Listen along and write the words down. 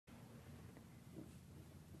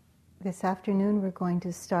This afternoon we're going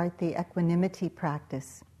to start the equanimity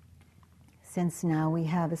practice. Since now we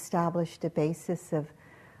have established a basis of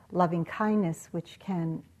loving kindness which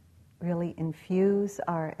can really infuse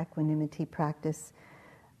our equanimity practice,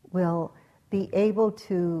 we'll be able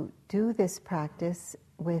to do this practice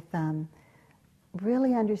with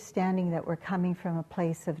really understanding that we're coming from a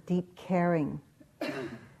place of deep caring.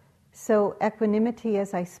 So equanimity,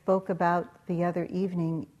 as I spoke about the other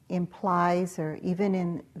evening, implies, or even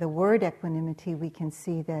in the word equanimity, we can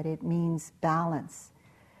see that it means balance.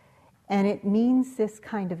 And it means this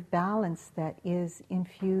kind of balance that is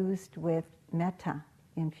infused with metta,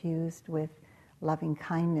 infused with loving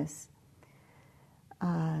kindness.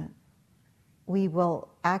 We will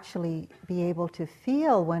actually be able to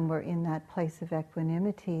feel when we're in that place of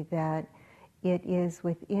equanimity that it is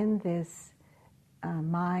within this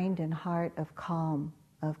mind and heart of calm,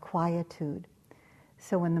 of quietude.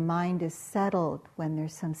 So when the mind is settled, when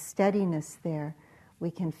there's some steadiness there, we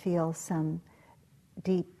can feel some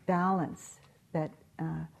deep balance, that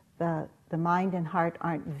the mind and heart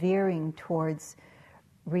aren't veering towards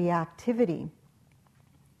reactivity.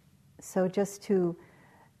 So just to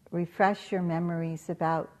refresh your memories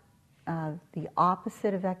about the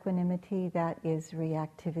opposite of equanimity, that is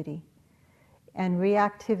reactivity. And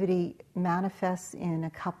reactivity manifests in a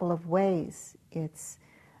couple of ways. It's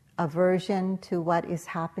aversion to what is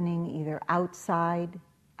happening either outside,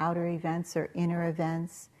 outer events or inner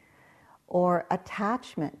events, or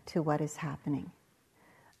attachment to what is happening.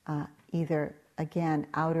 Either, again,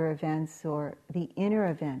 outer events or the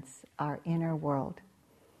inner events, our inner world.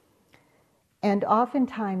 And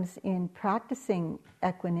oftentimes in practicing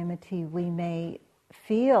equanimity, we may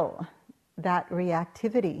feel that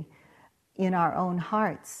reactivity in our own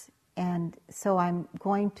hearts. And so I'm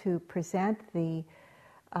going to present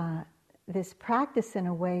this practice in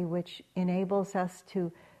a way which enables us to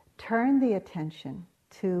turn the attention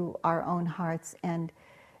to our own hearts and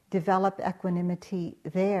develop equanimity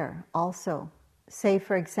there also. Say,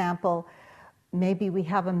 for example, maybe we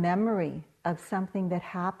have a memory of something that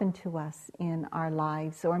happened to us in our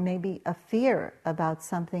lives, or maybe a fear about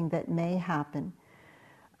something that may happen.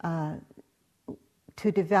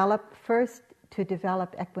 To develop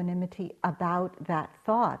equanimity about that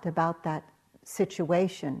thought, about that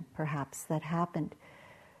situation, perhaps, that happened.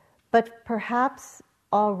 But perhaps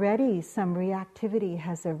already some reactivity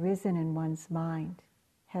has arisen in one's mind,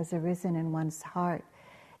 has arisen in one's heart.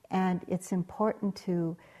 And it's important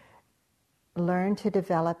to learn to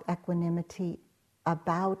develop equanimity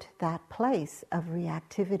about that place of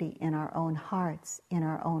reactivity in our own hearts, in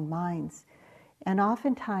our own minds. And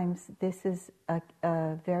oftentimes this is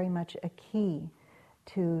very much a key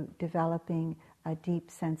to developing a deep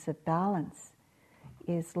sense of balance,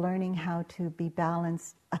 is learning how to be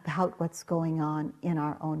balanced about what's going on in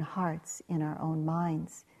our own hearts, in our own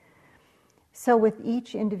minds. So with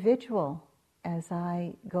each individual, as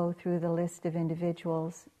I go through the list of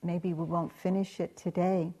individuals, maybe we won't finish it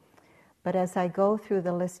today, but as I go through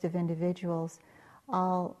the list of individuals,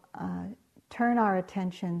 I'll turn our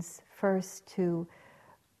attentions first to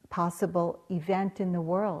possible event in the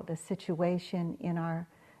world, a situation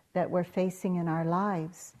that we're facing in our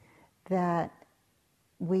lives that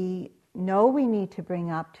we know we need to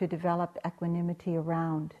bring up to develop equanimity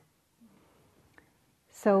around.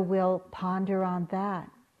 So we'll ponder on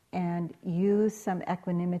that and use some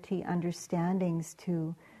equanimity understandings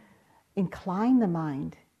to incline the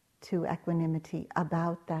mind to equanimity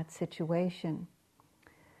about that situation.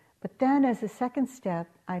 But then as a second step,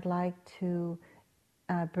 I'd like to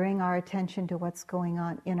bring our attention to what's going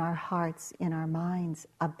on in our hearts, in our minds,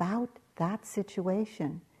 about that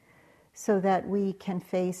situation, so that we can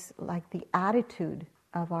face like the attitude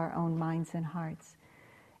of our own minds and hearts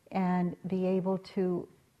and be able to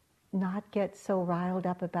not get so riled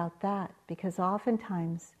up about that, because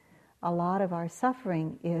oftentimes a lot of our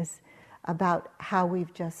suffering is about how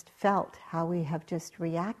we've just felt, how we have just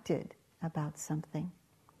reacted about something.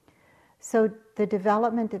 So the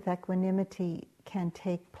development of equanimity can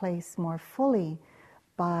take place more fully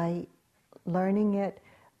by learning it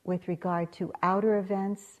with regard to outer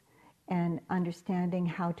events and understanding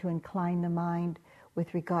how to incline the mind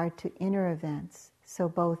with regard to inner events. So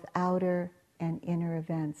both outer and inner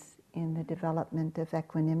events in the development of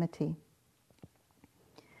equanimity.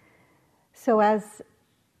 So as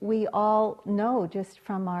we all know just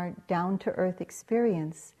from our down-to-earth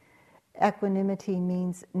experience, equanimity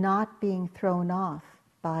means not being thrown off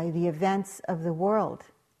by the events of the world,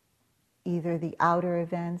 either the outer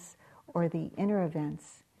events or the inner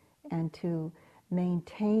events, and to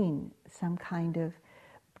maintain some kind of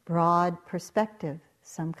broad perspective,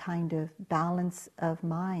 some kind of balance of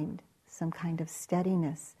mind some kind of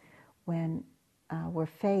steadiness when we're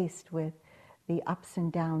faced with the ups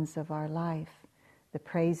and downs of our life, the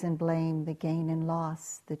praise and blame, the gain and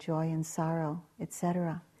loss, the joy and sorrow,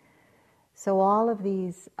 etc. So all of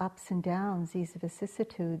these ups and downs, these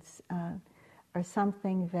vicissitudes, are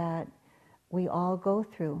something that we all go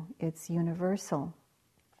through. It's universal.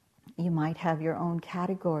 You might have your own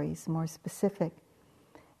categories, more specific.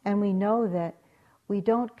 And we know that we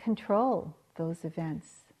don't control those events.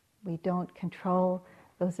 We don't control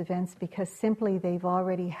those events because simply they've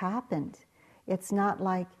already happened. It's not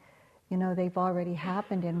like, they've already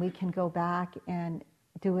happened and we can go back and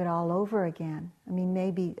do it all over again. I mean,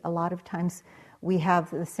 maybe a lot of times we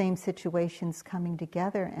have the same situations coming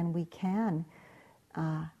together and we can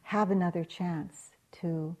have another chance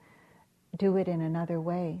to do it in another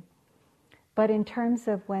way. But in terms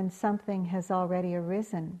of when something has already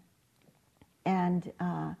arisen and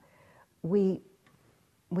we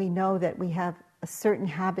know that we have a certain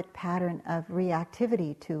habit pattern of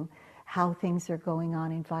reactivity to how things are going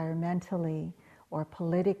on environmentally or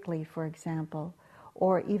politically, for example,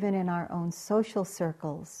 or even in our own social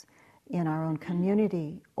circles, in our own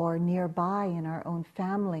community, or nearby in our own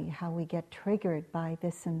family, how we get triggered by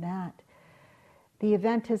this and that. The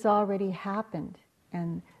event has already happened,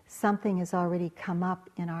 and something has already come up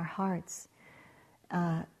in our hearts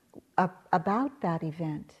about that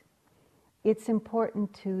event. It's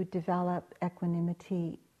important to develop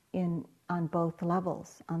equanimity on both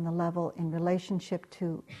levels, on the level in relationship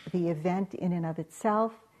to the event in and of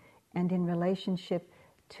itself, and in relationship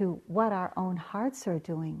to what our own hearts are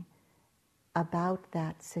doing about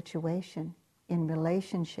that situation, in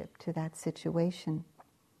relationship to that situation.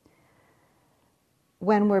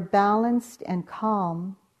 When we're balanced and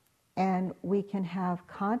calm, and we can have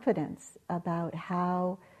confidence about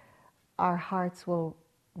how our hearts will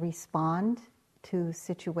respond to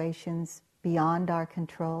situations beyond our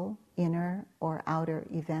control, inner or outer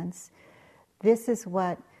events, this is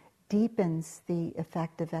what deepens the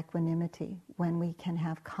effect of equanimity, when we can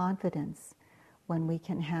have confidence, when we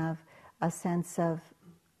can have a sense of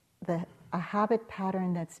a habit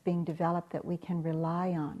pattern that's being developed that we can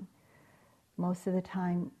rely on. Most of the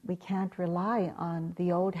time we can't rely on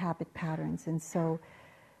the old habit patterns, and so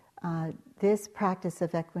this practice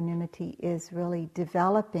of equanimity is really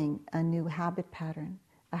developing a new habit pattern,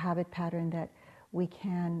 a habit pattern that we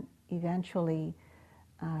can eventually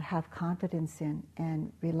have confidence in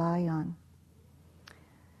and rely on.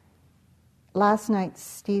 Last night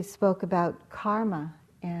Steve spoke about karma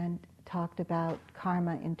and talked about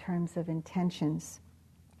karma in terms of intentions.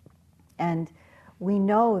 And we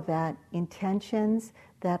know that intentions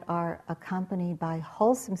that are accompanied by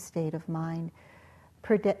wholesome state of mind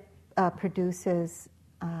produces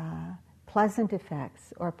pleasant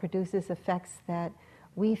effects, or produces effects that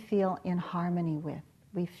we feel in harmony with,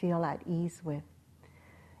 we feel at ease with.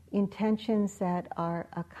 Intentions that are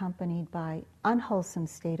accompanied by unwholesome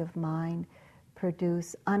state of mind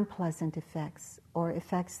produce unpleasant effects, or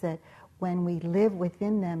effects that when we live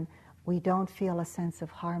within them, we don't feel a sense of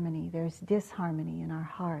harmony. There's disharmony in our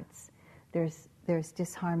hearts. There's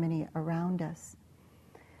disharmony around us.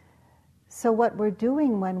 So what we're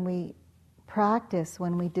doing when we practice,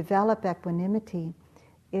 when we develop equanimity,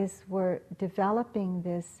 is we're developing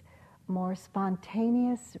this more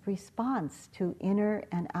spontaneous response to inner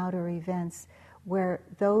and outer events, where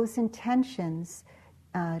those intentions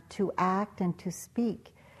to act and to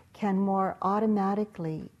speak can more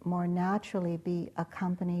automatically, more naturally be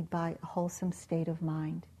accompanied by a wholesome state of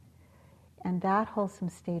mind. And that wholesome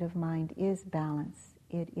state of mind is balance.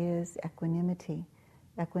 It is equanimity.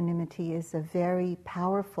 Equanimity is a very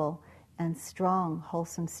powerful and strong,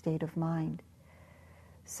 wholesome state of mind.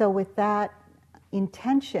 So with that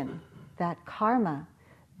intention, that karma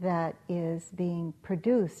that is being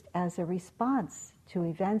produced as a response to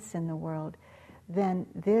events in the world, then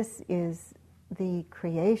this is the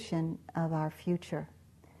creation of our future.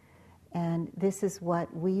 And this is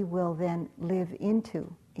what we will then live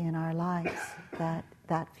into in our lives,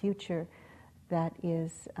 that future that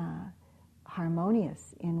is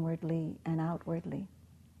harmonious inwardly and outwardly.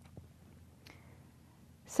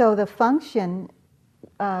 So the function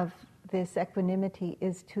of this equanimity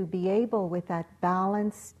is to be able, with that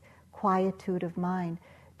balanced quietude of mind,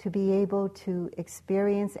 to be able to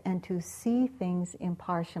experience and to see things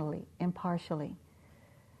impartially,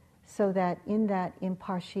 so that in that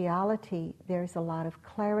impartiality there's a lot of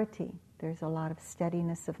clarity, there's a lot of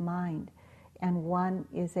steadiness of mind, and one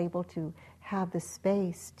is able to have the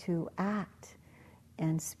space to act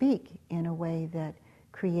and speak in a way that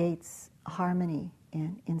creates harmony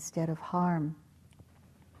instead of harm.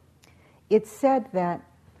 It's said that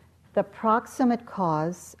the proximate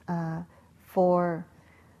cause for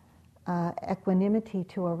equanimity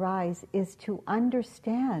to arise is to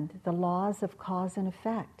understand the laws of cause and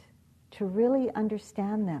effect, to really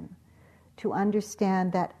understand them, to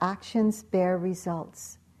understand that actions bear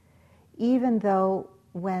results. Even though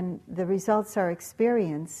when the results are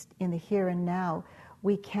experienced in the here and now,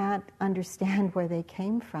 we can't understand where they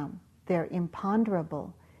came from. They're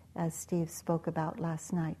imponderable, as Steve spoke about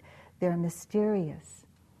last night. They're mysterious.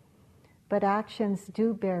 But actions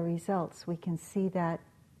do bear results. We can see that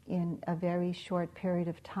in a very short period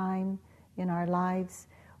of time in our lives,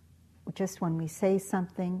 just when we say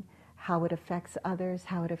something, how it affects others,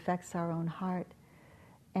 how it affects our own heart.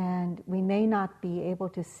 And we may not be able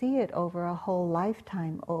to see it over a whole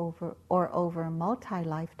lifetime or over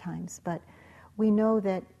multi-lifetimes, but we know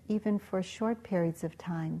that even for short periods of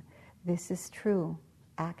time, this is true.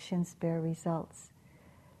 Actions bear results.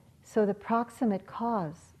 So the proximate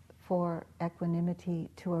cause for equanimity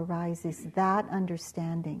to arise is that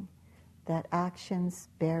understanding that actions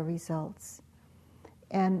bear results.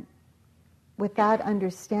 And with that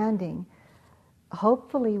understanding,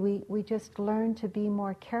 hopefully we just learn to be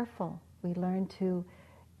more careful. We learn to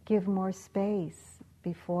give more space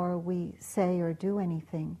before we say or do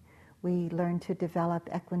anything. We learn to develop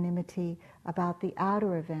equanimity about the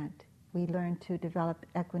outer event. We learn to develop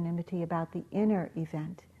equanimity about the inner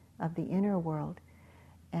event of the inner world.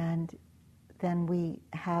 And then we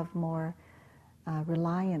have more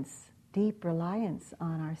reliance, deep reliance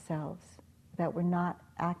on ourselves, that we're not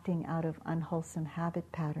acting out of unwholesome habit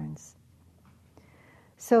patterns.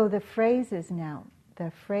 So the phrases now,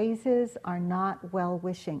 the phrases are not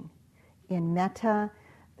well-wishing. In metta,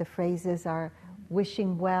 the phrases are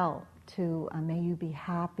wishing well to, may you be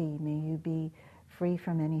happy, may you be free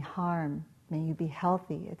from any harm, may you be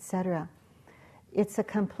healthy, etc. It's a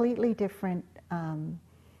completely different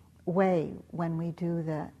way when we do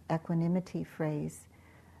the equanimity phrase.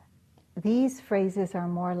 These phrases are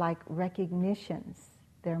more like recognitions.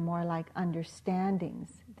 They're more like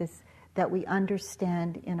understandings, that we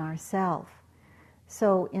understand in ourselves.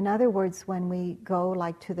 So in other words, when we go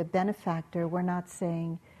like to the benefactor, we're not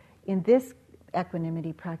saying, in this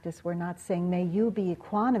equanimity practice, we're not saying, may you be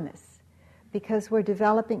equanimous, because we're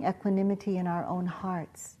developing equanimity in our own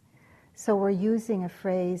hearts. So we're using a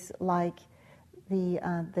phrase like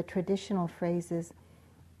the traditional phrases,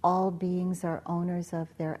 all beings are owners of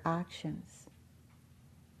their actions.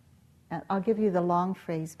 I'll give you the long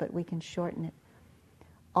phrase, but we can shorten it.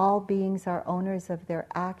 All beings are owners of their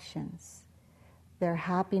actions. Their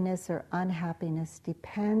happiness or unhappiness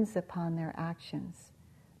depends upon their actions,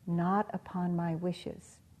 not upon my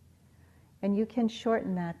wishes. And you can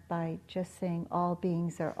shorten that by just saying all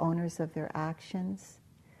beings are owners of their actions.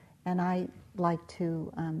 And I like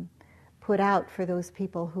to put out for those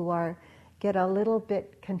people who get a little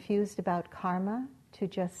bit confused about karma, to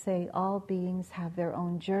just say all beings have their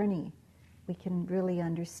own journey. We can really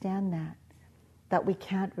understand that we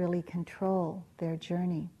can't really control their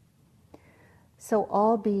journey. So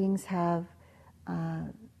all beings have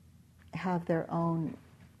their own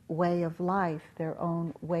way of life, their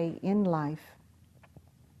own way in life.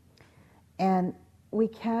 And we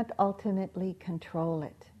can't ultimately control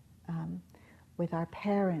it. With our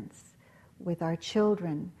parents, with our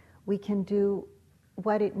children, we can do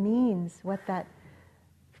what it means, what that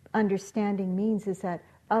understanding means is that,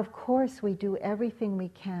 of course, we do everything we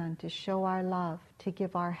can to show our love, to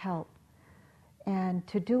give our help, and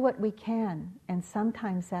to do what we can. And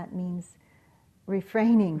sometimes that means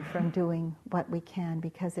refraining from doing what we can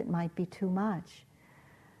because it might be too much.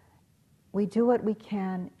 We do what we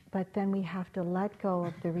can, but then we have to let go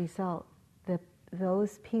of the result.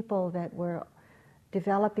 Those people that we're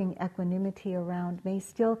developing equanimity around may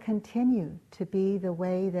still continue to be the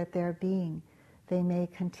way that they're being. They may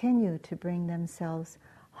continue to bring themselves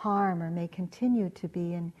harm, or may continue to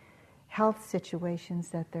be in health situations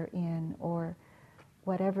that they're in, or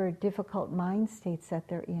whatever difficult mind states that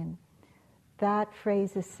they're in. That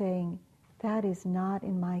phrase is saying, that is not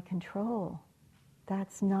in my control.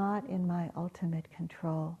 That's not in my ultimate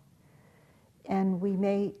control. And we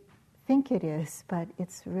may think it is, but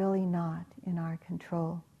it's really not in our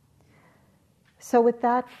control. So with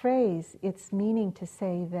that phrase, it's meaning to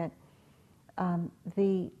say that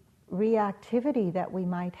the reactivity that we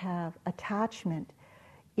might have, attachment,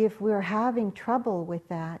 if we're having trouble with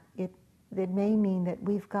that, it may mean that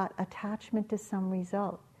we've got attachment to some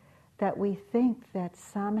result, that we think that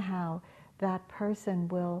somehow that person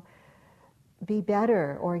will be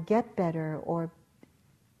better or get better or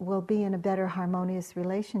will be in a better harmonious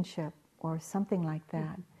relationship or something like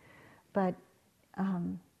that. But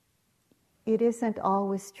it isn't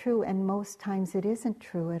always true, and most times it isn't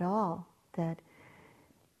true at all, that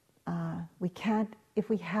we can't, if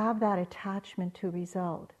we have that attachment to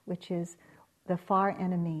result, which is the far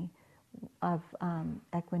enemy of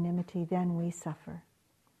equanimity, then we suffer.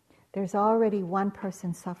 There's already one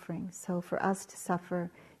person suffering, so for us to suffer,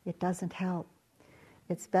 it doesn't help.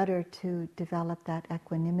 It's better to develop that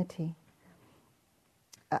equanimity.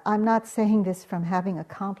 I'm not saying this from having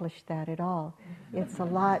accomplished that at all. It's a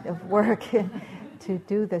lot of work to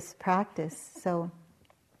do this practice. So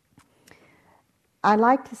I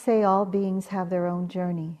like to say all beings have their own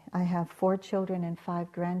journey. I have 4 children and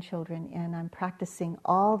 5 grandchildren, and I'm practicing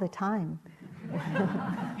all the time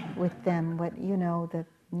with them.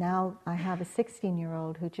 Now I have a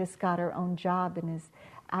 16-year-old who just got her own job and is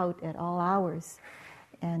out at all hours,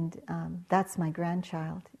 and that's my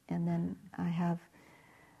grandchild. And then I have,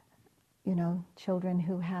 children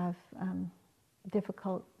who have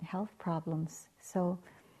difficult health problems. So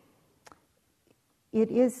it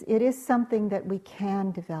is something that we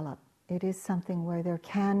can develop. It is something where there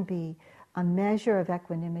can be a measure of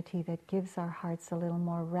equanimity that gives our hearts a little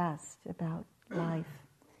more rest about life.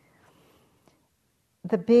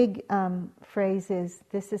 The big phrase is,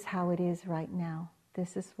 this is how it is right now.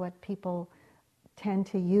 This is what people tend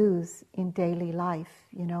to use in daily life,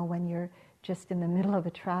 when you're just in the middle of a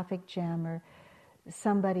traffic jam, or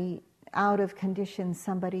somebody out of condition,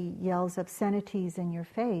 somebody yells obscenities in your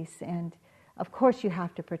face, and of course you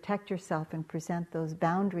have to protect yourself and present those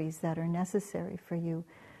boundaries that are necessary for you.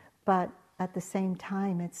 But at the same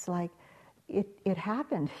time, it's like, it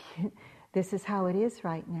happened. This is how it is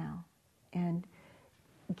right now. And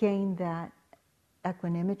gain that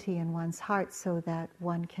equanimity in one's heart so that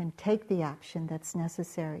one can take the action that's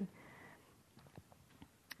necessary.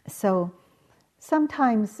 So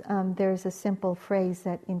sometimes there's a simple phrase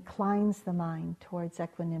that inclines the mind towards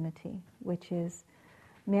equanimity, which is,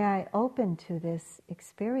 may I open to this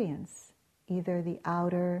experience, either the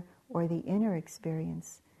outer or the inner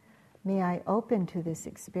experience. May I open to this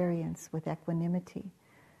experience with equanimity.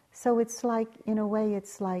 So it's like, in a way,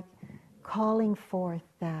 it's like calling forth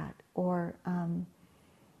that, or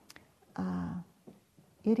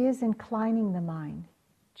it is inclining the mind.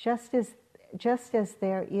 Just as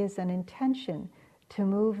there is an intention to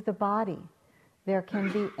move the body, there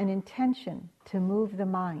can be an intention to move the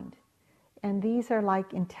mind. And these are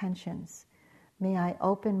like intentions. May I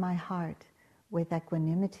open my heart with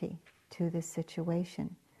equanimity to this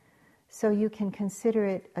situation. So you can consider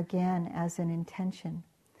it again as an intention,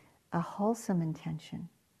 a wholesome intention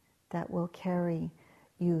that will carry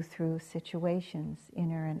you through situations,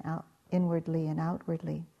 inwardly and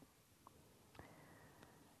outwardly.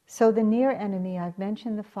 So the near enemy, I've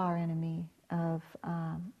mentioned the far enemy of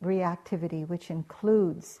reactivity, which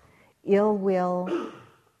includes ill will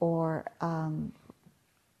or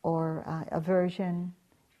aversion.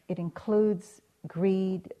 It includes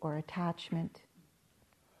greed or attachment,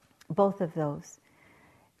 both of those.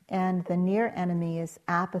 And the near enemy is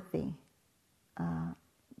apathy,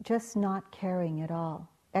 just not caring at all.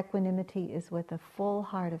 Equanimity is with a full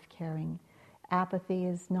heart of caring. Apathy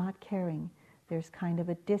is not caring. There's kind of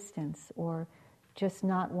a distance, or just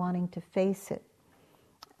not wanting to face it.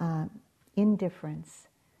 Indifference.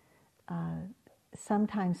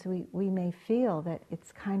 Sometimes we may feel that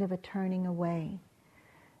it's kind of a turning away.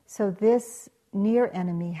 So this near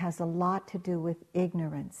enemy has a lot to do with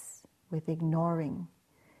ignorance, with ignoring.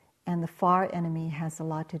 And the far enemy has a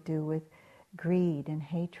lot to do with greed and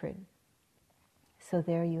hatred. So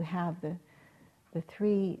there you have the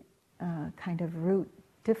 3 kind of root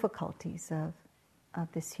difficulties of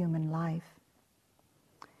this human life.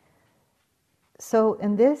 So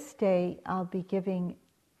in this day, I'll be giving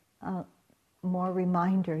more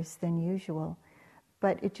reminders than usual,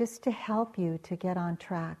 but it's just to help you to get on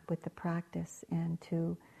track with the practice and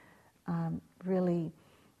to really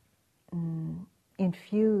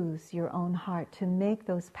infuse your own heart, to make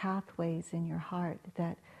those pathways in your heart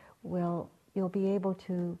that you'll be able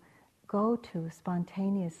to go to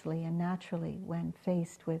spontaneously and naturally when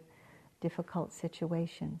faced with difficult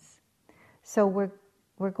situations. So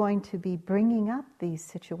we're going to be bringing up these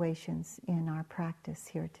situations in our practice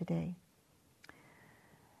here today.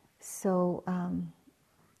 So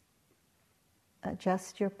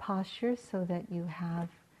adjust your posture so that you have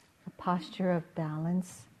a posture of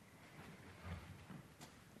balance.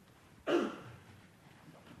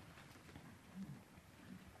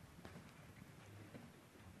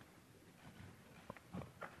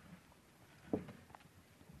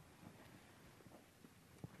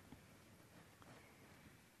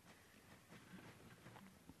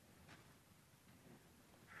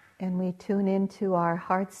 And we tune into our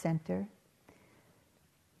heart center,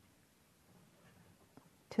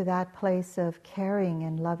 to that place of caring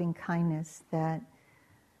and loving kindness that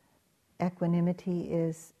equanimity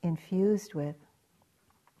is infused with.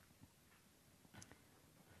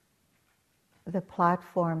 The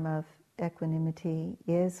platform of equanimity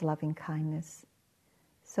is loving kindness.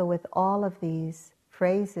 So with all of these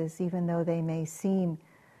phrases, even though they may seem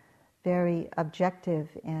very objective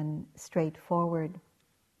and straightforward,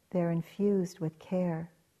 they're infused with care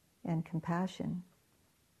and compassion.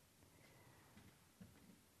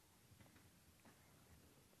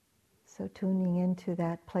 So tuning into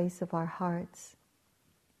that place of our hearts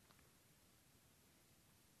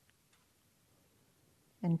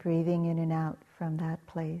and breathing in and out from that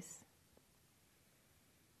place.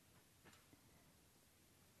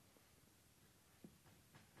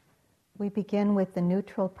 We begin with the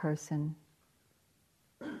neutral person.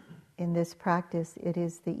 In this practice, it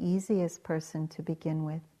is the easiest person to begin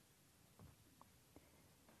with,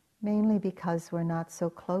 mainly because we're not so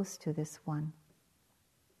close to this one.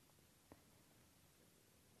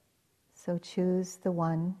 So choose the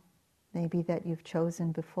one, maybe that you've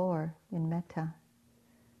chosen before in metta,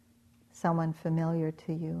 someone familiar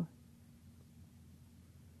to you.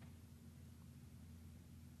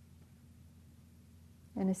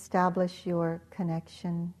 And establish your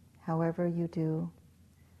connection however you do.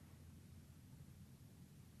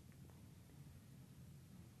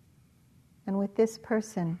 And with this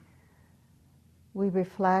person, we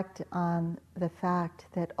reflect on the fact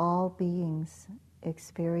that all beings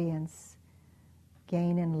experience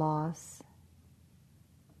gain and loss,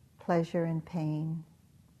 pleasure and pain.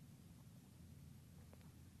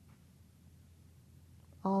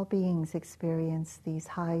 All beings experience these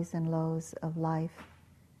highs and lows of life,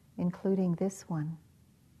 including this one.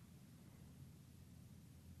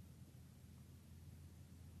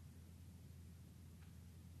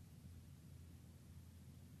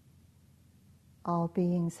 All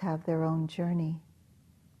beings have their own journey.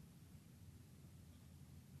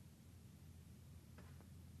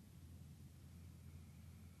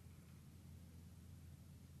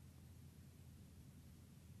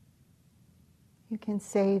 You can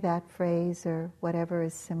say that phrase or whatever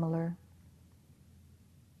is similar.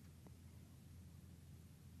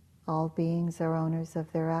 All beings are owners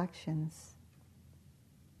of their actions.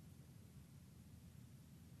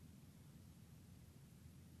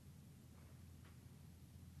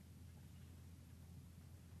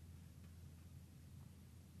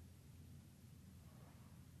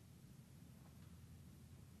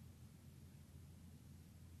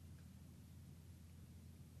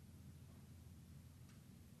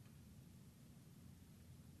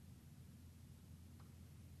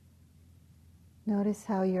 Notice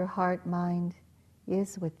how your heart-mind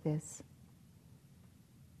is with this.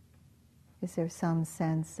 Is there some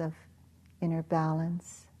sense of inner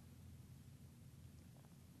balance?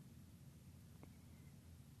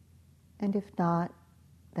 And if not,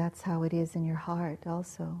 that's how it is in your heart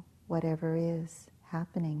also, whatever is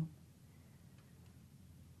happening.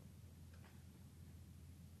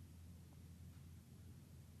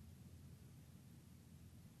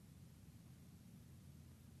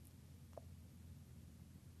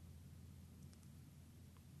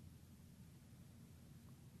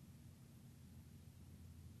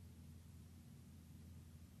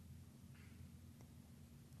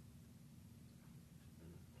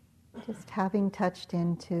 Just having touched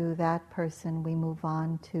into that person, we move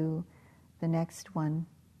on to the next one,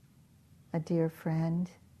 a dear friend.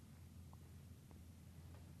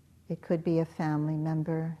 It could be a family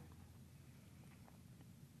member.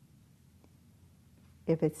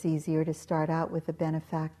 If it's easier to start out with a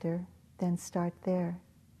benefactor, then start there.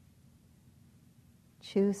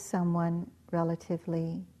 Choose someone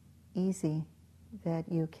relatively easy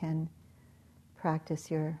that you can practice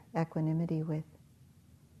your equanimity with.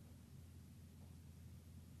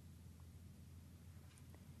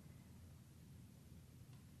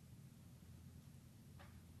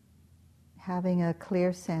 Having a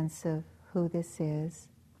clear sense of who this is,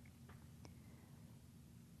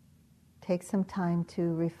 take some time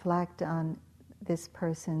to reflect on this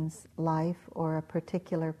person's life or a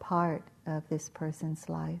particular part of this person's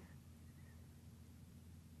life.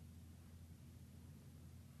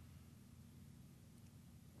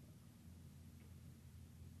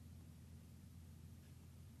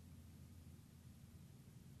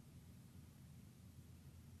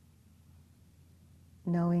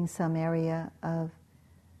 Knowing some area of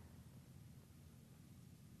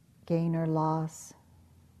gain or loss,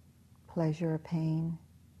 pleasure or pain,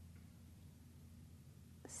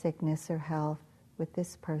 sickness or health with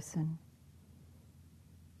this person.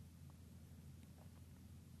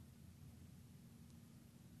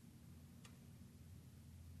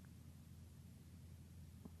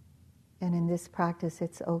 And in this practice,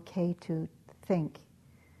 it's okay to think.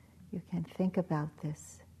 You can think about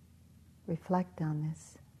this, reflect on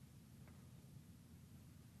this.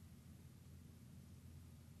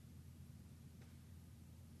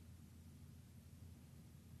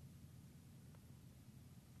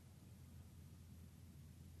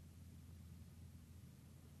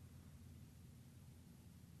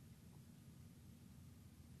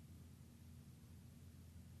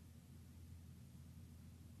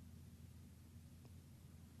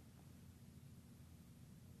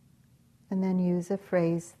 And then use a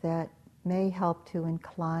phrase that may help to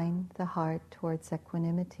incline the heart towards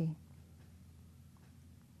equanimity.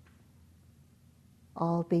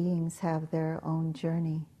 All beings have their own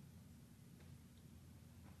journey.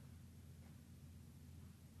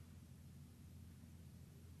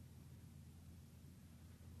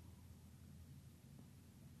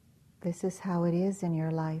 This is how it is in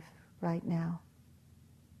your life right now.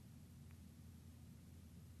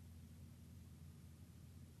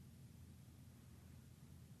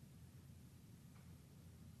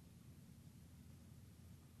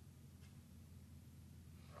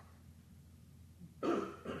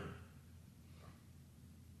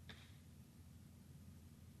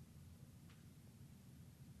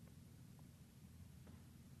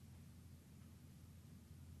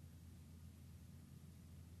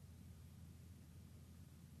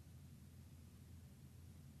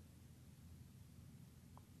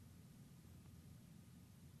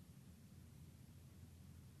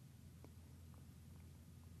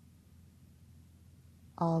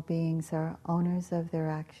 All beings are owners of their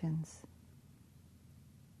actions.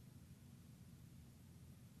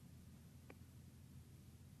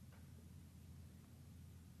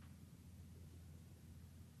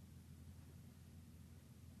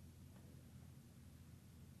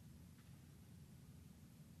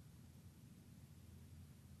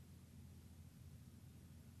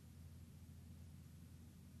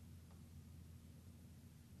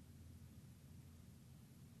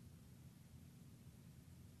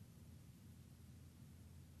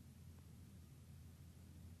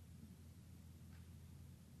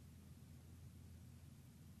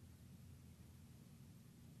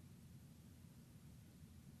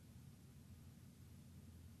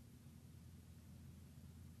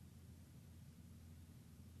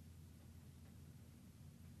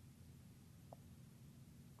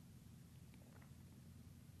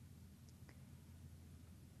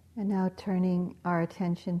 And now turning our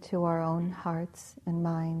attention to our own hearts and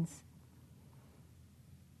minds.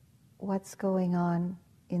 What's going on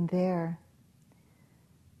in there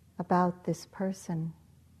about this person,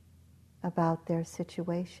 about their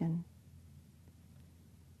situation?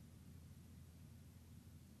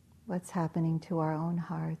 What's happening to our own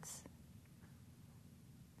hearts?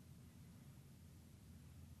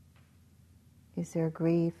 Is there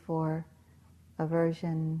grief or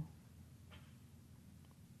aversion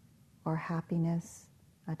or happiness,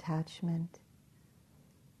 attachment?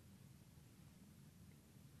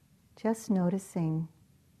 Just noticing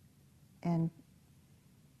and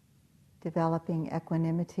developing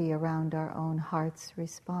equanimity around our own heart's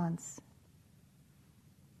response.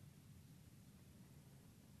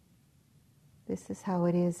 This is how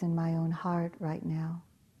it is in my own heart right now.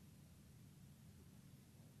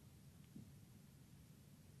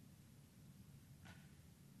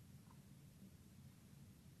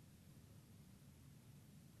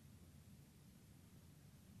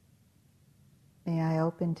 May I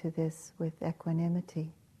open to this with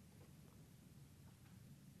equanimity.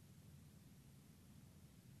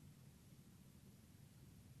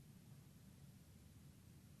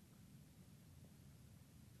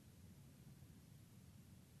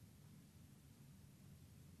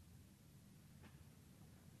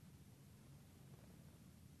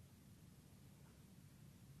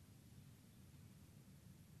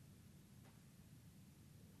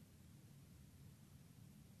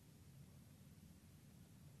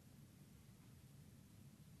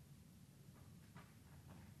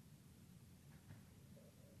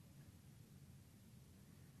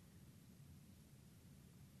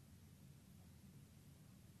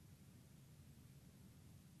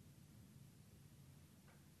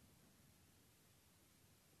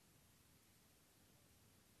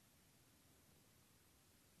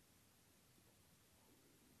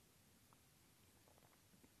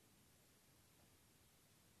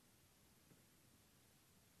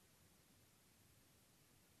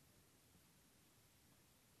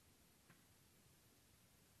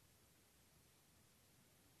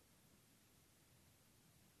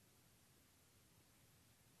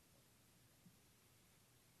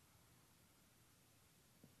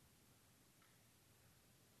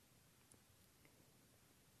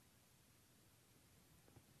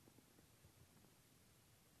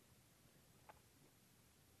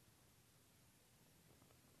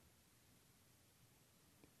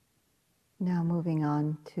 Now moving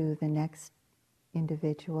on to the next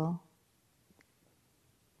individual.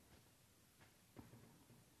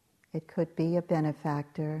 It could be a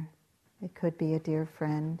benefactor, it could be a dear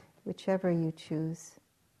friend, whichever you choose,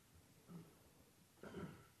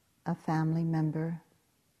 a family member.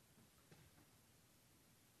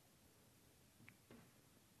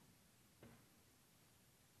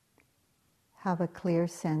 Have a clear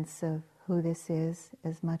sense of who this is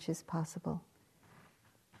as much as possible.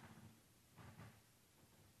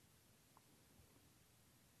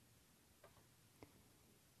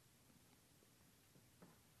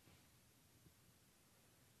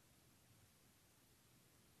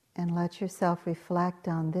 And let yourself reflect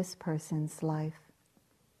on this person's life,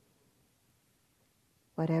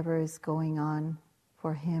 whatever is going on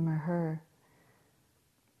for him or her.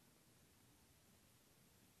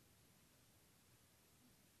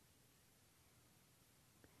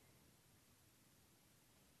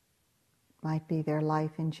 Might be their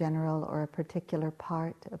life in general or a particular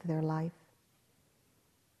part of their life.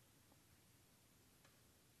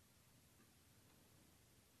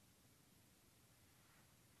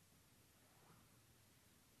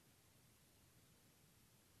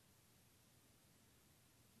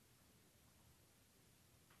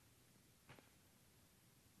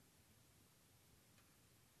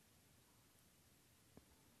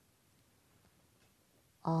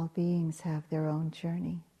 All beings have their own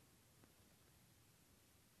journey.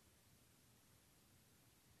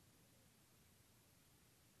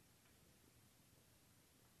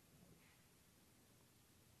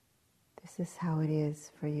 This is how it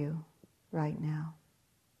is for you right now.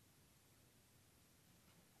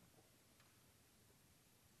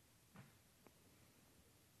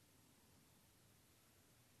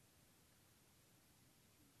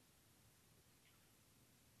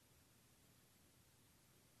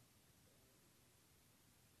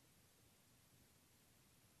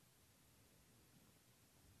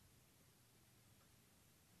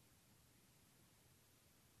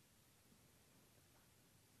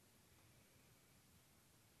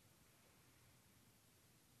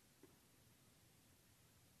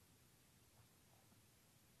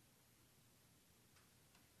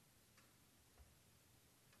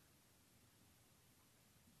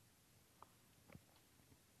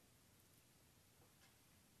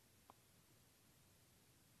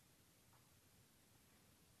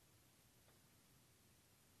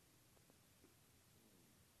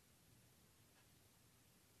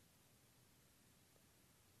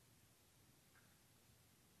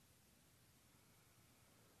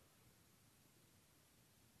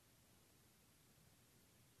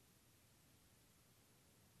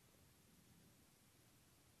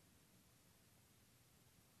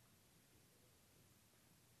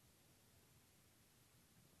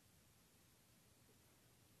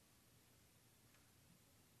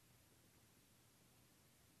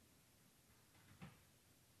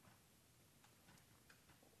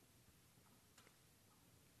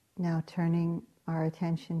 Now turning our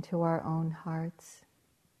attention to our own hearts.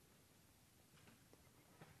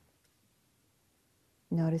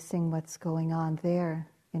 Noticing what's going on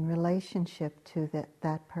there in relationship to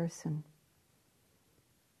that person.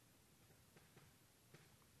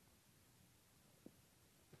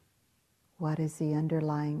 What is the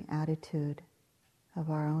underlying attitude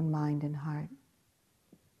of our own mind and heart?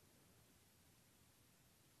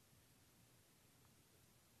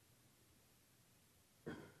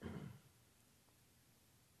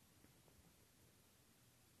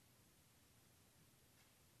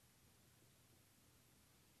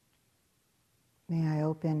 May I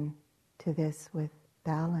open to this with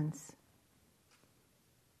balance.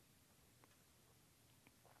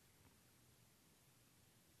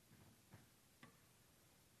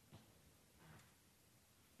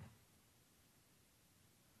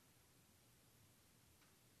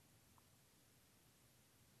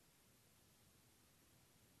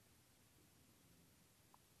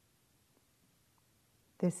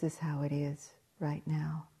 This is how it is right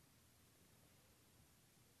now.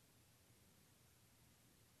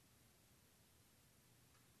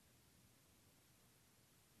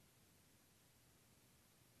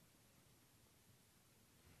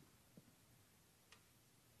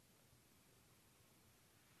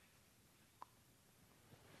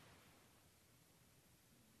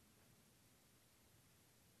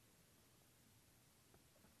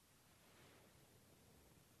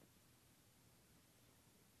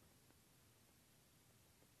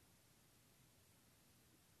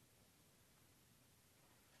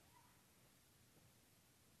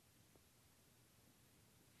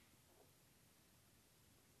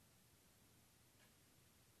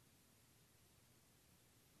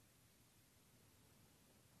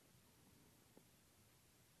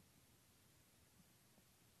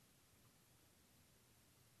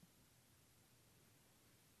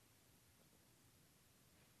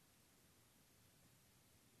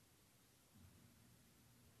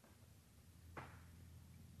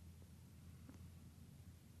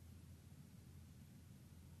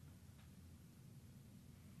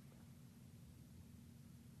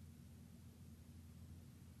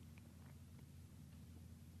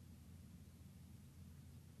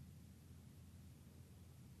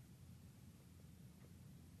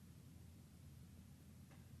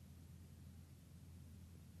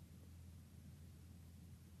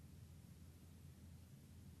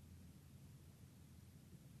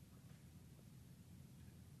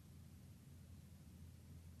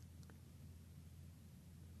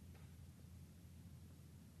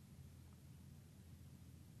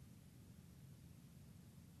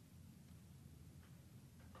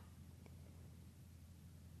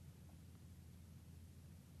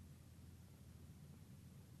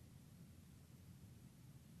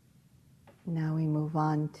 Now we move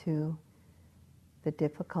on to the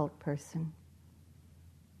difficult person.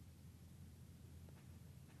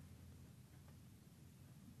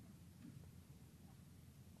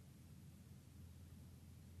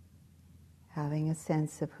 Having a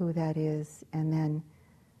sense of who that is, and then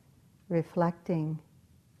reflecting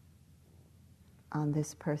on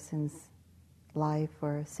this person's life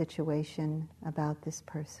or situation about this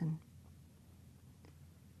person.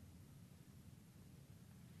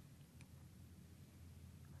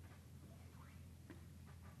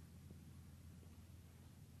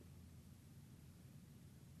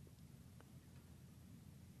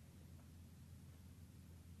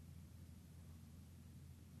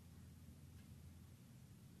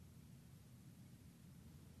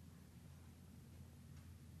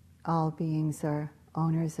 All beings are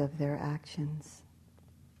owners of their actions.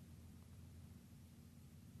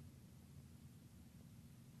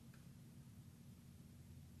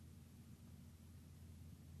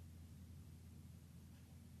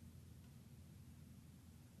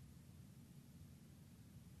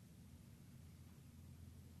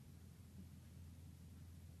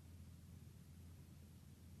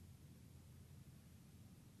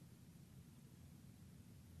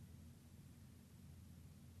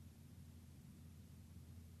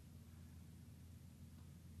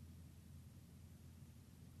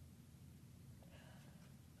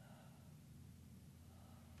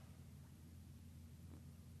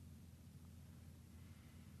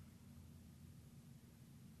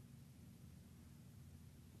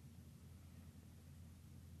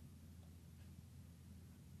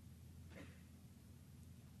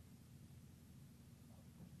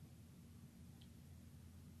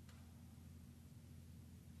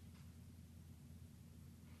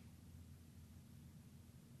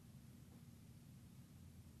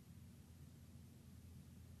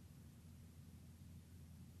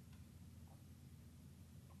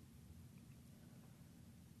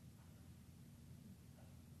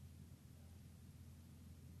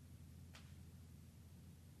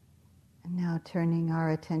 And now turning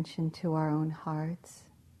our attention to our own hearts.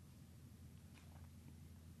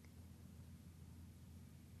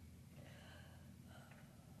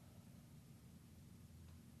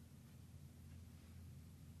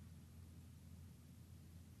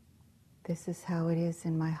 This is how it is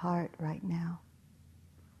in my heart right now.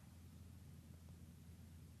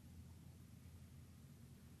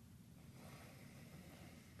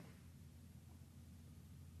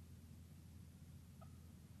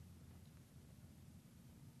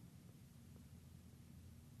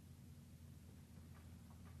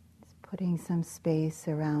 Just putting some space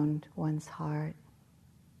around one's heart.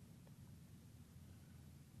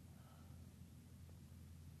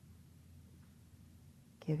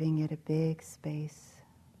 Giving it a big space.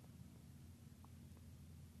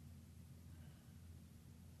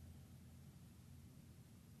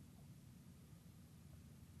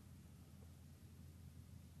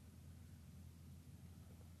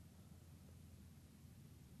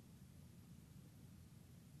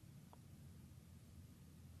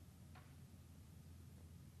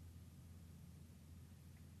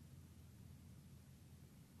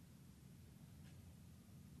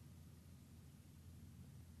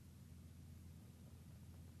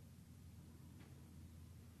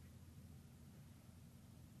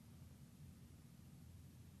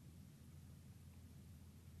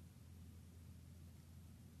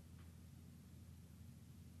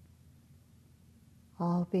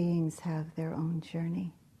 All beings have their own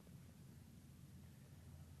journey.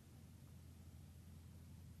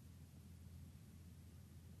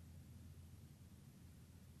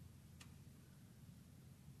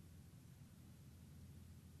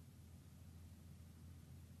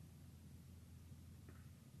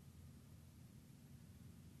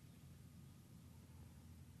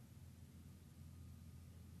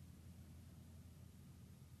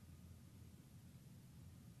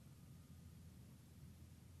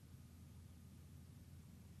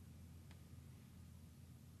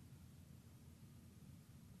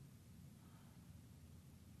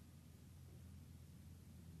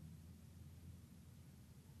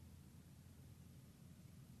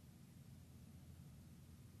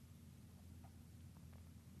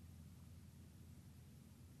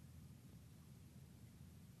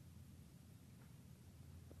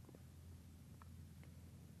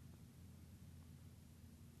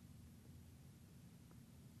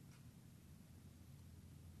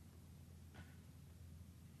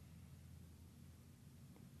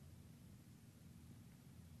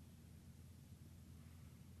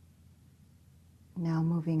 Now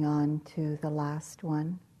moving on to the last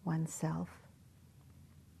one, oneself.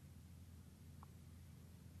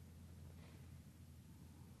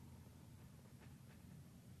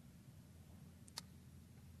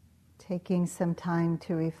 Taking some time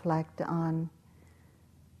to reflect on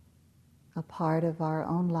a part of our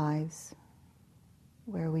own lives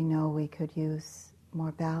where we know we could use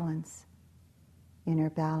more balance, inner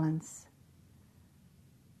balance.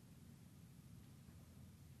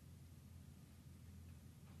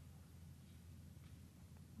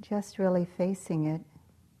 Just really facing it,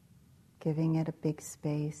 giving it a big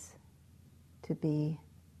space to be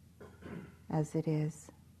as it is.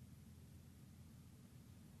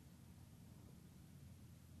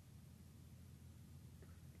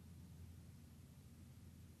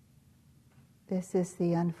 This is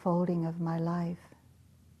the unfolding of my life.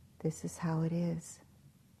 This is how it is.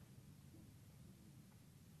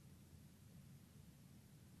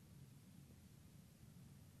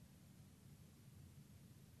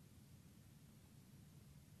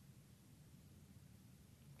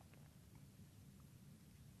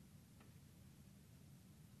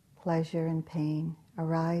 Pleasure and pain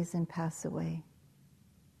arise and pass away.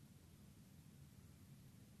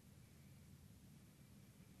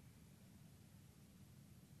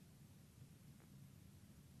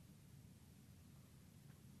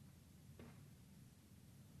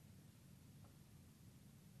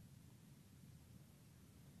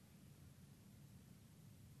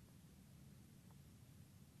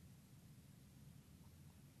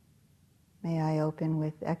 May I open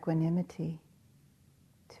with equanimity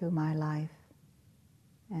to my life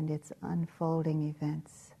and its unfolding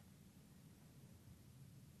events.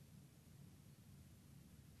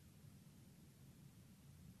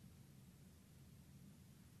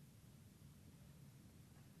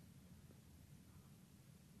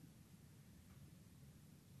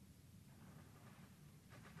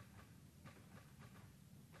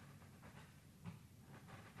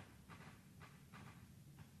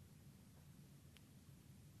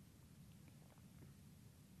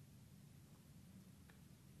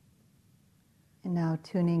 And now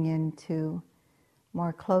tuning into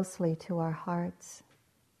more closely to our hearts.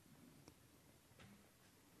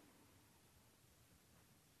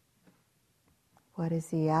 What is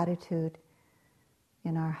the attitude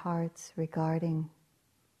in our hearts regarding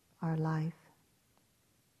our life?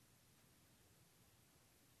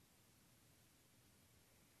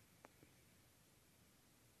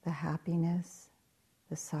 The happiness,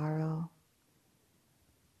 the sorrow,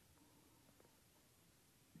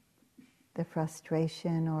 the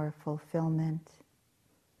frustration or fulfillment.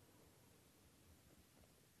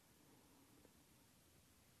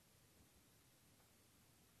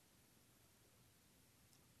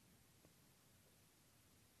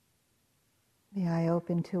 May I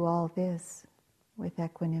open to all this with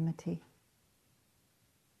equanimity.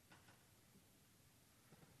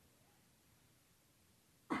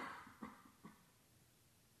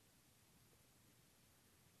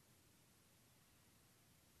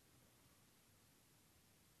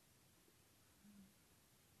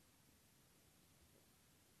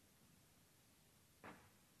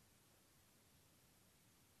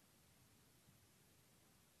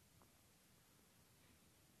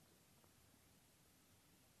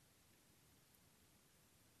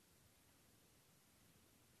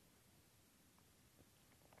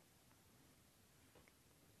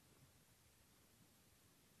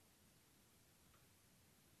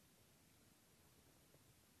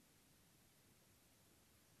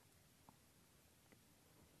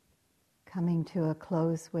 Coming to a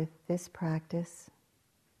close with this practice,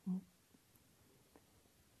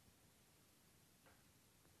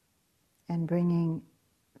 and bringing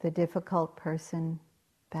the difficult person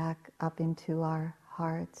back up into our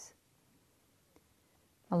hearts,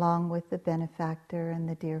 along with the benefactor and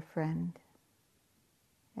the dear friend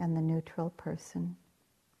and the neutral person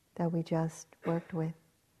that we just worked with.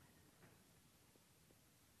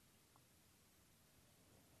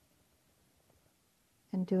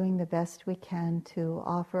 And doing the best we can to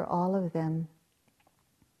offer all of them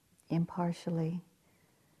impartially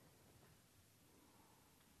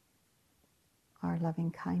our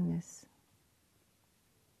loving kindness.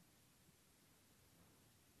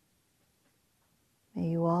 May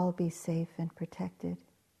you all be safe and protected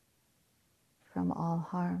from all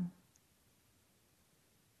harm.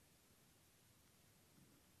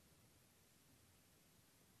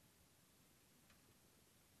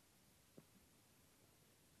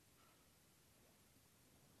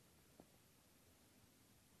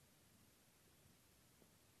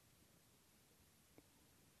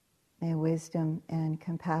 May wisdom and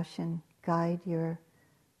compassion guide your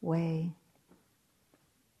way.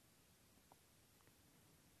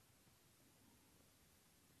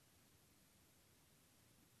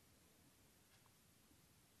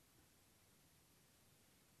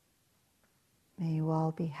 May you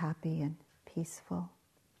all be happy and peaceful.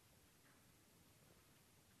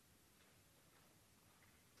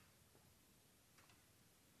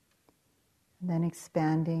 And then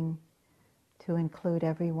expanding to include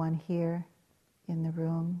everyone here in the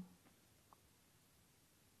room.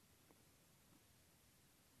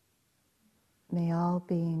 May all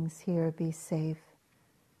beings here be safe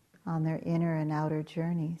on their inner and outer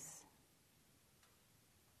journeys.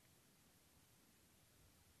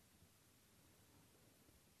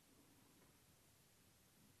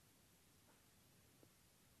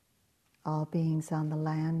 All beings on the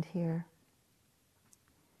land here,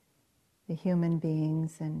 the human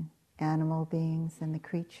beings and animal beings and the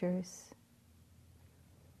creatures.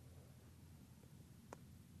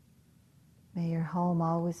 May your home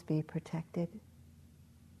always be protected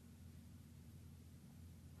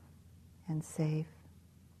and safe.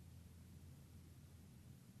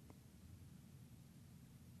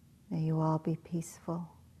 May you all be peaceful.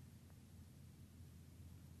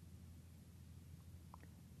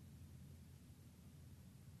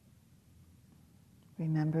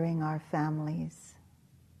 Remembering our families,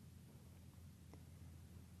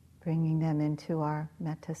 bringing them into our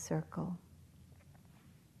metta circle.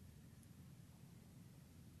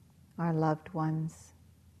 Our loved ones,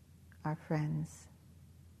 our friends.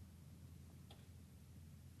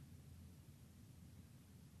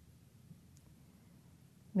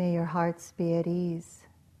 May your hearts be at ease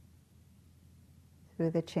through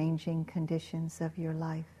the changing conditions of your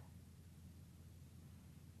life.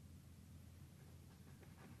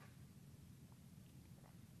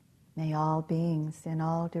 May all beings in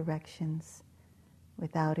all directions,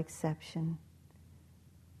 without exception,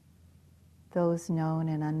 those known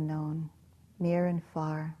and unknown, near and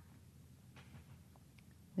far,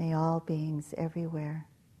 may all beings everywhere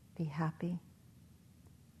be happy,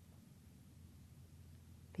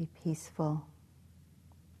 be peaceful,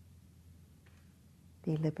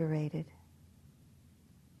 be liberated.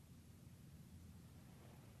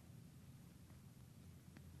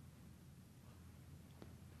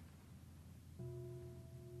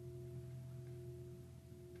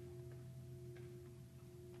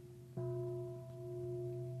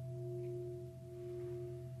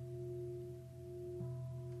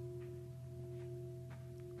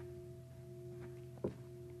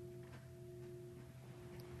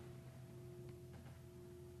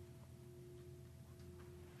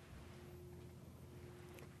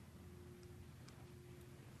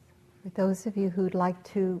 For those of you who'd like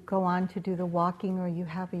to go on to do the walking or you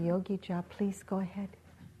have a yogi job, please go ahead.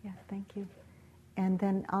 Yeah, thank you. And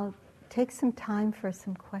then I'll take some time for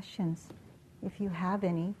some questions, if you have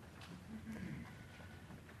any.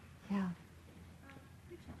 Yeah.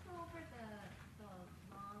 Could you go over the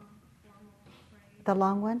long phrase? The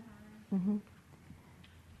long one? Mm-hmm.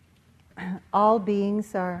 All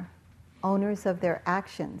beings are owners of their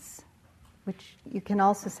actions, which you can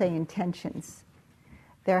also say intentions.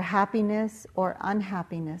 Their happiness or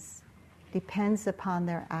unhappiness depends upon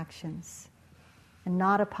their actions and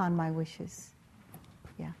not upon my wishes.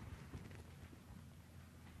 Yeah.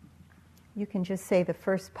 You can just say the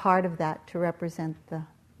first part of that to represent the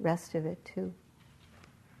rest of it too.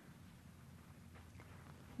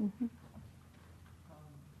 Mm-hmm.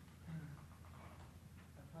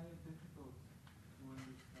 I find it difficult to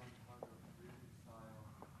understand how to reconcile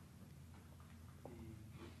the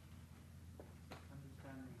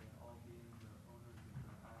understanding that all beings are owners of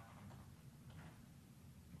their actions,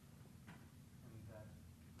 and that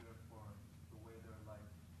therefore the way their life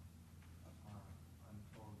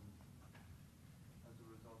unfolds as a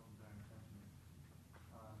result of their intentions,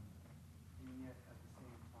 and yet at the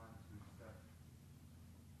same time to accept,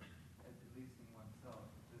 at least in oneself,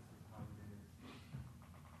 that this is how it is.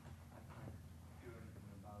 I can't do anything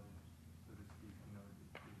about it, so to speak, the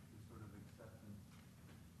sort of acceptance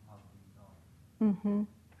of how things are. Mm-hmm.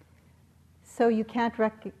 So you can't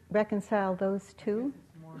reconcile those two?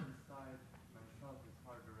 It's more inside myself. It's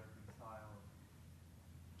hard to reconcile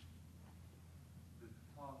the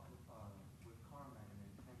talk with karma and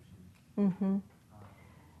intention, Mm-hmm.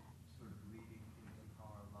 sort of leading into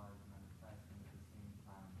how our lives manifest, and at the same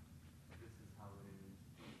time, this is how it is.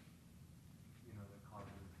 The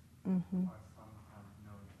causes Mm-hmm. are sometimes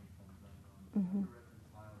known, sometimes unknown. Mm-hmm. How to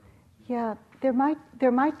reconcile those two. Yeah,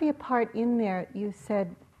 there might be a part in there. You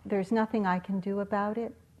said there's nothing I can do about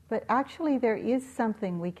it, but actually there is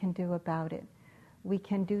something we can do about it. We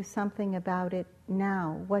can do something about it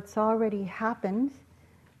now. What's already happened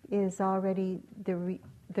is already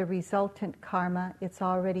the resultant karma. It's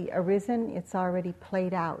already arisen. It's already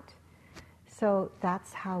played out. So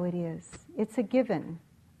that's how it is. It's a given,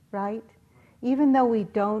 right? Even though we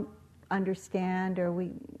don't understand, or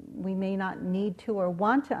we may not need to or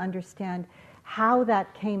want to understand how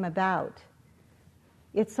that came about.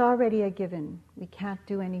 It's already a given. We can't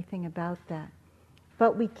do anything about that.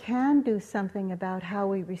 But we can do something about how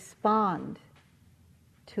we respond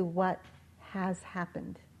to what has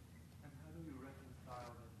happened. And how do we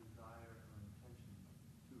reconcile that desire or intention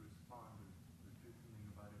to respond or do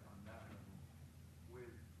something about it on that level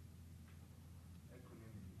with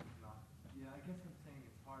equanimity? I guess I'm saying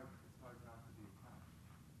it's hard not to be attached.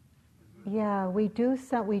 Yeah, we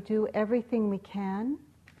do everything we can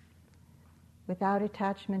without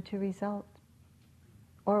attachment to result,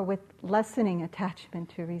 or with lessening attachment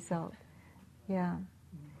to result. Yeah.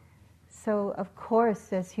 So, of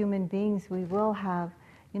course, as human beings, we will have,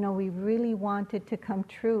 we really want it to come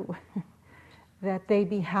true, that they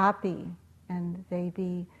be happy and they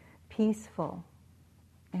be peaceful.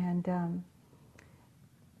 And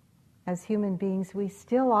as human beings, we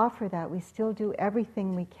still offer that. We still do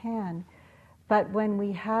everything we can. But when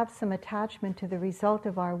we have some attachment to the result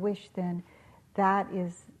of our wish, then that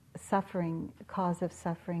is suffering, cause of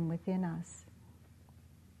suffering within us.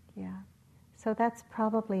 Yeah. So that's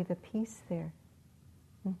probably the piece there.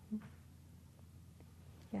 Mm-hmm.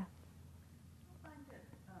 Yeah. I find it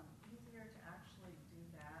easier to actually do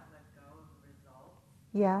that, let go of the results,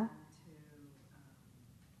 Yeah. and to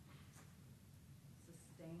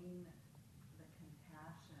sustain the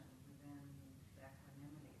compassion within the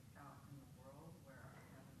equanimity out in the world where I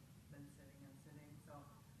haven't been sitting. So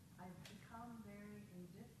I've become very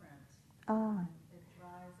indifferent. Ah. And it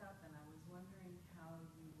dries up, and I was wondering how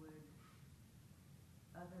you would,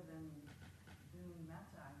 other than doing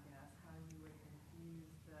metta, I guess, how you would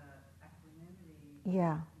infuse the equanimity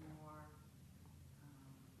Yeah. with more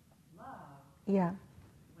love Yeah.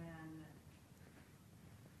 when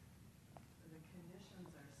the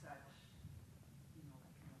conditions are such, like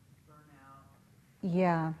kind of burnout.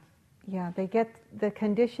 Yeah. Yeah. The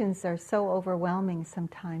conditions are so overwhelming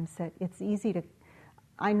sometimes that it's easy to,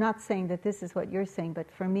 I'm not saying that this is what you're saying,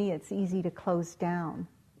 but for me it's easy to close down.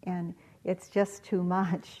 And it's just too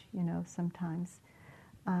much, sometimes.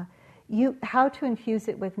 How to infuse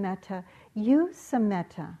it with metta? Use some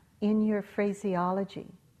metta in your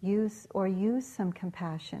phraseology. Use some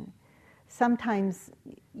compassion. Sometimes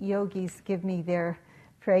yogis give me their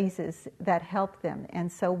phrases that help them.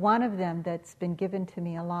 And so one of them that's been given to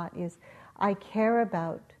me a lot is, I care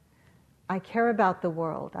about the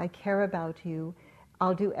world. I care about you.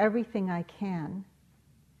 I'll do everything I can.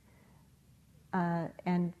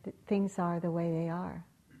 And things are the way they are.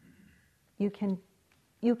 You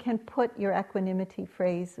can put your equanimity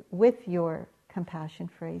phrase with your compassion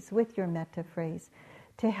phrase, with your metta phrase,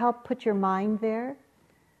 to help put your mind there.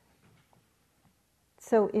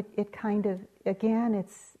 So it kind of, again,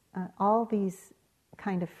 it's all these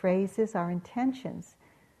kind of phrases are intentions.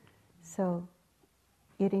 So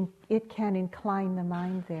it can incline the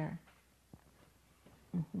mind there.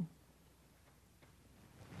 Mm-hmm.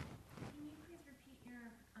 Can you please repeat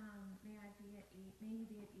your may you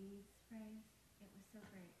be at ease phrase? It was so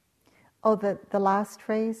great. Oh, the last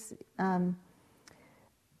phrase,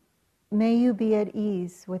 may you be at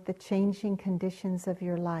ease with the changing conditions of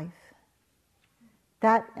your life.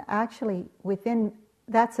 That actually,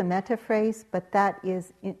 that's a metta phrase, but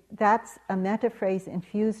that's a metta phrase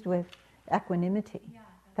infused with equanimity. Yeah,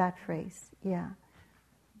 that phrase, yeah.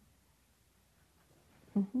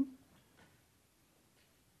 Mm-hmm.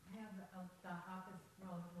 I have the opposite.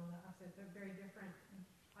 They're very different.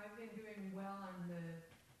 I've been doing well I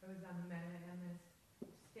was on the metta and this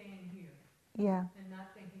staying here. Yeah. And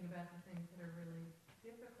not thinking about the things that are really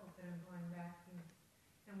difficult that I'm going back to.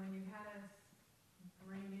 And when you had us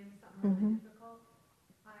bring in something really difficult,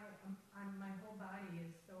 my whole body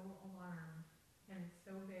is so alarmed and it's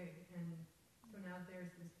so big. And so now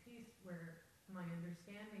there's this piece where my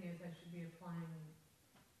understanding is I should be applying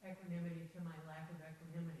equanimity to my lack of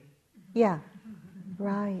equanimity. Yeah.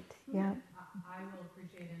 Right. Yeah. I will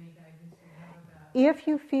appreciate any guidance you have about. If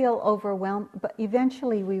you feel overwhelmed, but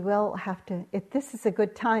eventually we will have to. This is a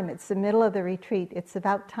good time. It's the middle of the retreat. It's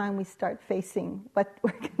about time we start facing what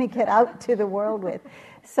we're going to get out to the world with.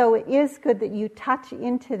 So it is good that you touch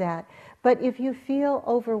into that. But if you feel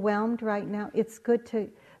overwhelmed right now, it's good to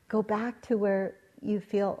go back to where you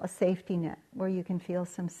feel a safety net, where you can feel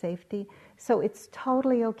some safety. So it's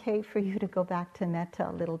totally okay for you to go back to metta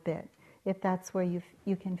a little bit, if that's where you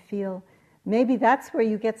can feel. Maybe that's where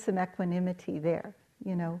you get some equanimity there,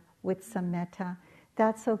 with some metta.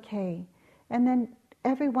 That's okay. And then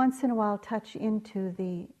every once in a while touch into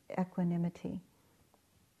the equanimity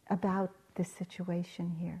about this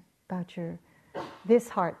situation here, about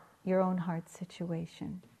your own heart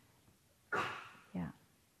situation. Yeah.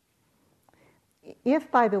 If,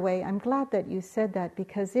 by the way, I'm glad that you said that,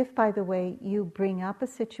 because if, by the way, you bring up a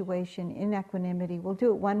situation in equanimity, we'll do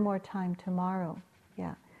it one more time tomorrow,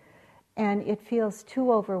 yeah, and it feels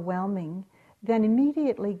too overwhelming, then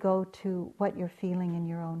immediately go to what you're feeling in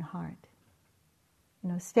your own heart.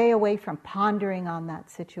 Stay away from pondering on that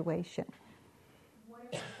situation. What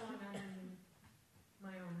if what's going on in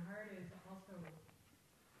my own heart is also,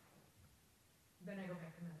 then I go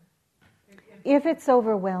back to that. If it's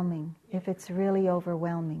overwhelming, if it's really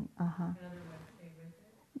overwhelming, In other words, stay with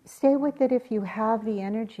it. Stay with it if you have the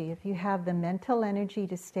energy. If you have the mental energy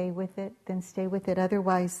to stay with it, then stay with it.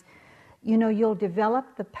 Otherwise, you'll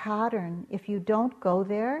develop the pattern. If you don't go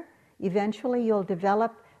there, eventually you'll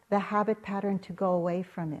develop the habit pattern to go away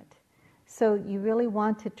from it. So you really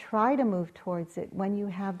want to try to move towards it when you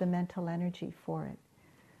have the mental energy for it.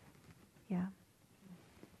 Yeah.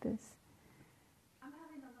 This. I'm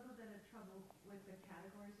having a little bit of trouble with the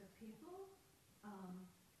categories of people.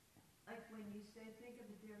 Like when you say, think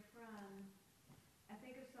of a dear friend, I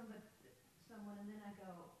think of someone, and then I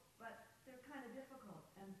go, but they're kind of difficult.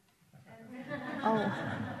 And Oh.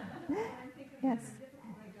 when I think of Yes. them as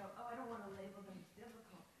difficult, I go, oh, I don't want to label them as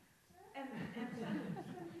difficult. And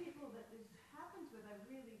some people that this happens with, I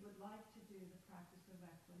really would like to do the practice of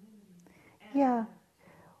equanimity. And Yeah.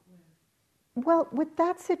 Well, with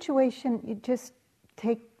that situation, you just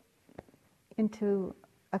take into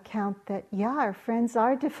account that, yeah, our friends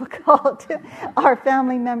are difficult, our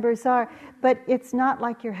family members are, but it's not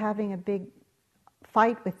like you're having a big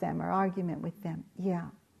fight with them or argument with them. Yeah.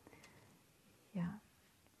 Yeah.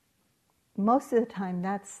 Most of the time,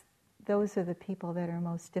 those are the people that are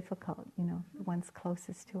most difficult, the ones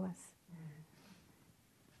closest to us.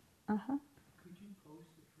 Uh-huh. Could you post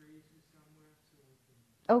the phrases somewhere so we can...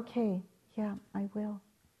 Okay. Yeah, I will.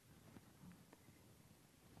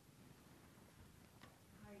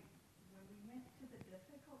 When we went to the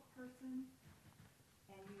difficult person,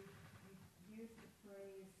 and you used the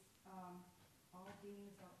phrase, all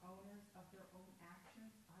beings are owners of their own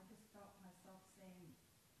actions, I just felt myself saying,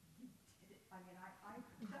 you did it. I mean, I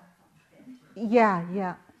that's authentic. Yeah,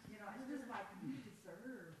 yeah. It's just like, you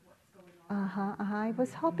deserve what's going on. I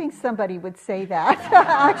was hoping somebody would say that,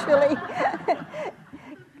 actually.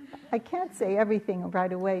 I can't say everything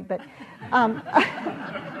right away, but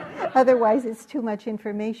otherwise it's too much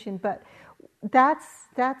information. But that's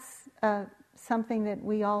something that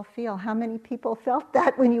we all feel. How many people felt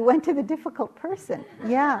that when you went to the difficult person?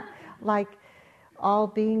 Yeah, like all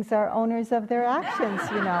beings are owners of their actions,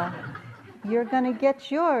 You're going to get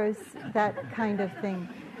yours, that kind of thing.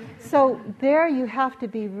 So there you have to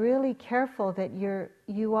be really careful that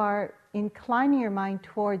you are inclining your mind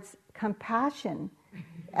towards compassion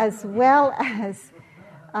as well as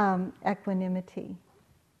equanimity.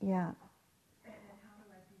 Yeah.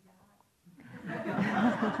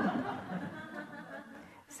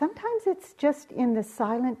 Sometimes it's just in the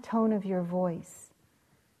silent tone of your voice.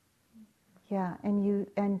 Yeah, and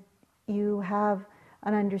you have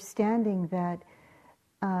an understanding that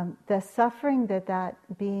the suffering that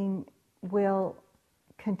being will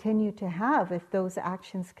continue to have, if those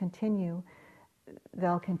actions continue,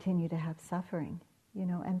 they'll continue to have suffering.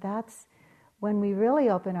 And that's when we really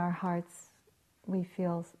open our hearts, we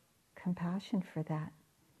feel compassion for that,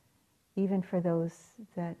 even for those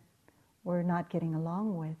that we're not getting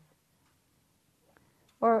along with.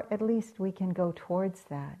 Or at least we can go towards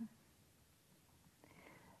that.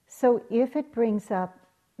 So if it brings up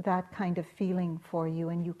that kind of feeling for you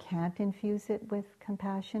and you can't infuse it with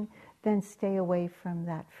compassion, then stay away from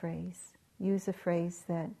that phrase. Use a phrase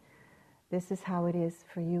that this is how it is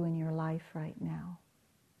for you in your life right now.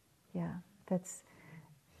 Yeah, that's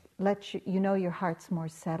let you know your heart's more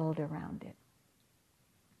settled around it.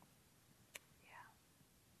 Yeah.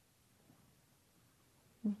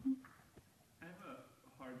 Mm-hmm. I have a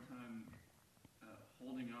hard time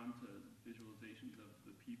holding on to visualizations of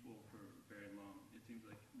the people for very long. It seems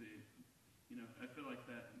like I feel like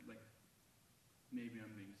that, like maybe I'm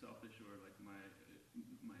being selfish or like my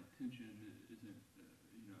attention isn't,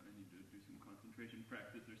 I need to do some concentration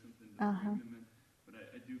practice or something to bring them in. But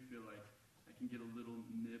I do feel like I can get a little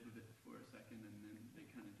nib of it for a second and then they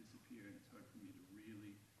kind of disappear and it's hard for me to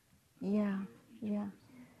really feel each person.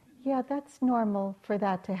 Yeah, that's normal for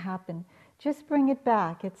that to happen. Just bring it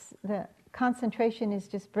back. The concentration is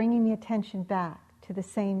just bringing the attention back to the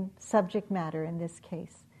same subject matter in this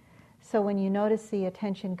case. So when you notice the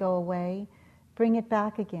attention go away, bring it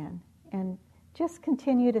back again and just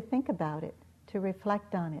continue to think about it, to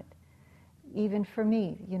reflect on it. Even for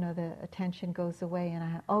me, the attention goes away and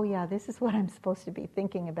this is what I'm supposed to be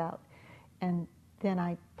thinking about. And then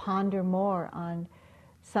I ponder more on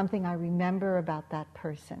something I remember about that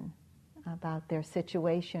person, about their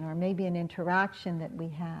situation, or maybe an interaction that we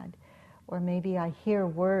had, or maybe I hear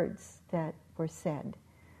words that were said,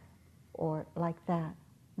 or like that.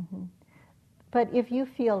 Mm-hmm. But if you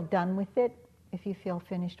feel done with it, if you feel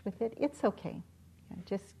finished with it, it's okay.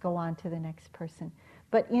 Just go on to the next person.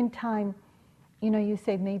 But in time, you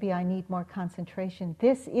say, maybe I need more concentration.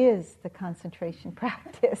 This is the concentration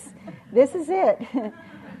practice. This is it.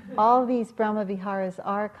 All these Brahma Viharas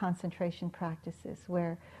are concentration practices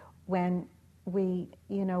where when we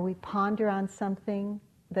ponder on something,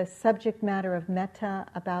 the subject matter of metta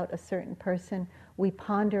about a certain person, we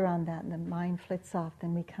ponder on that and the mind flits off,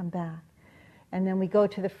 then we come back. And then we go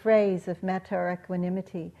to the phrase of metta or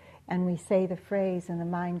equanimity, and we say the phrase and the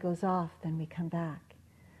mind goes off, then we come back.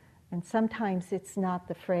 And sometimes it's not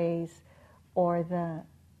the phrase or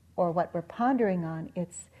what we're pondering on,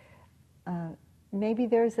 it's maybe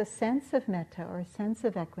there's a sense of metta or a sense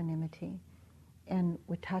of equanimity, and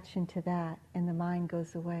we touch into that, and the mind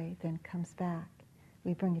goes away, then comes back.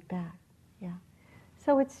 We bring it back, yeah.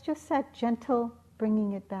 So it's just that gentle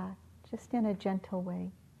bringing it back, just in a gentle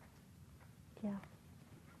way. Yeah.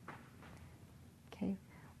 Okay,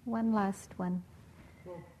 one last one.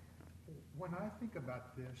 Well, when I think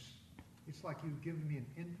about this, it's like you've given me an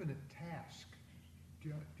infinite task. I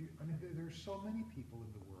mean, there's so many people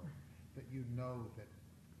in the world that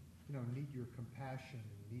that need your compassion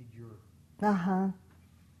and need your. Uh-huh. I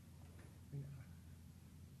mean,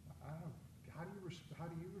 how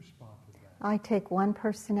do you respond to that? I take one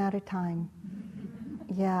person at a time.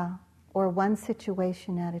 Yeah, or one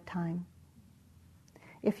situation at a time.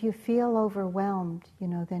 If you feel overwhelmed,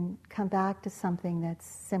 then come back to something that's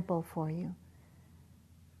simple for you.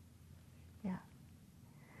 Yeah.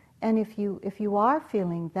 And if you are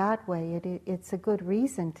feeling that way, it's a good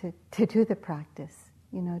reason to do the practice,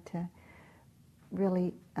 to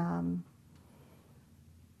really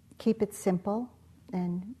keep it simple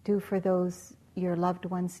and do for those your loved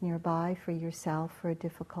ones nearby, for yourself, for a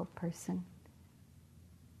difficult person.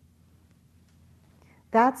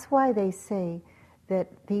 That's why they say that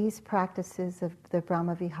these practices of the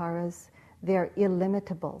Brahma Viharas, they're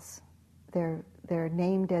illimitables. They're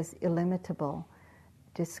named as illimitable,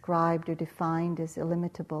 described or defined as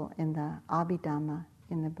illimitable in the Abhidhamma,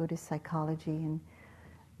 in the Buddhist psychology, and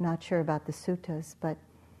not sure about the suttas, but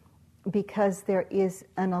because there is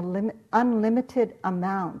an unlimited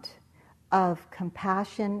amount of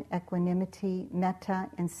compassion, equanimity, metta,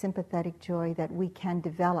 and sympathetic joy that we can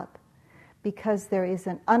develop, because there is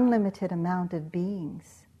an unlimited amount of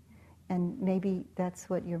beings. And maybe that's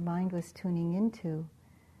what your mind was tuning into.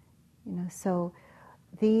 So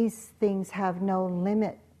these things have no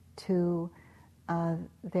limit to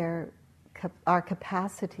our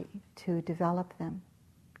capacity to develop them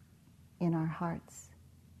in our hearts.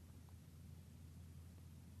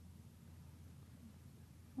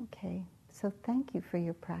 Okay, so thank you for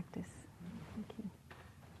your practice.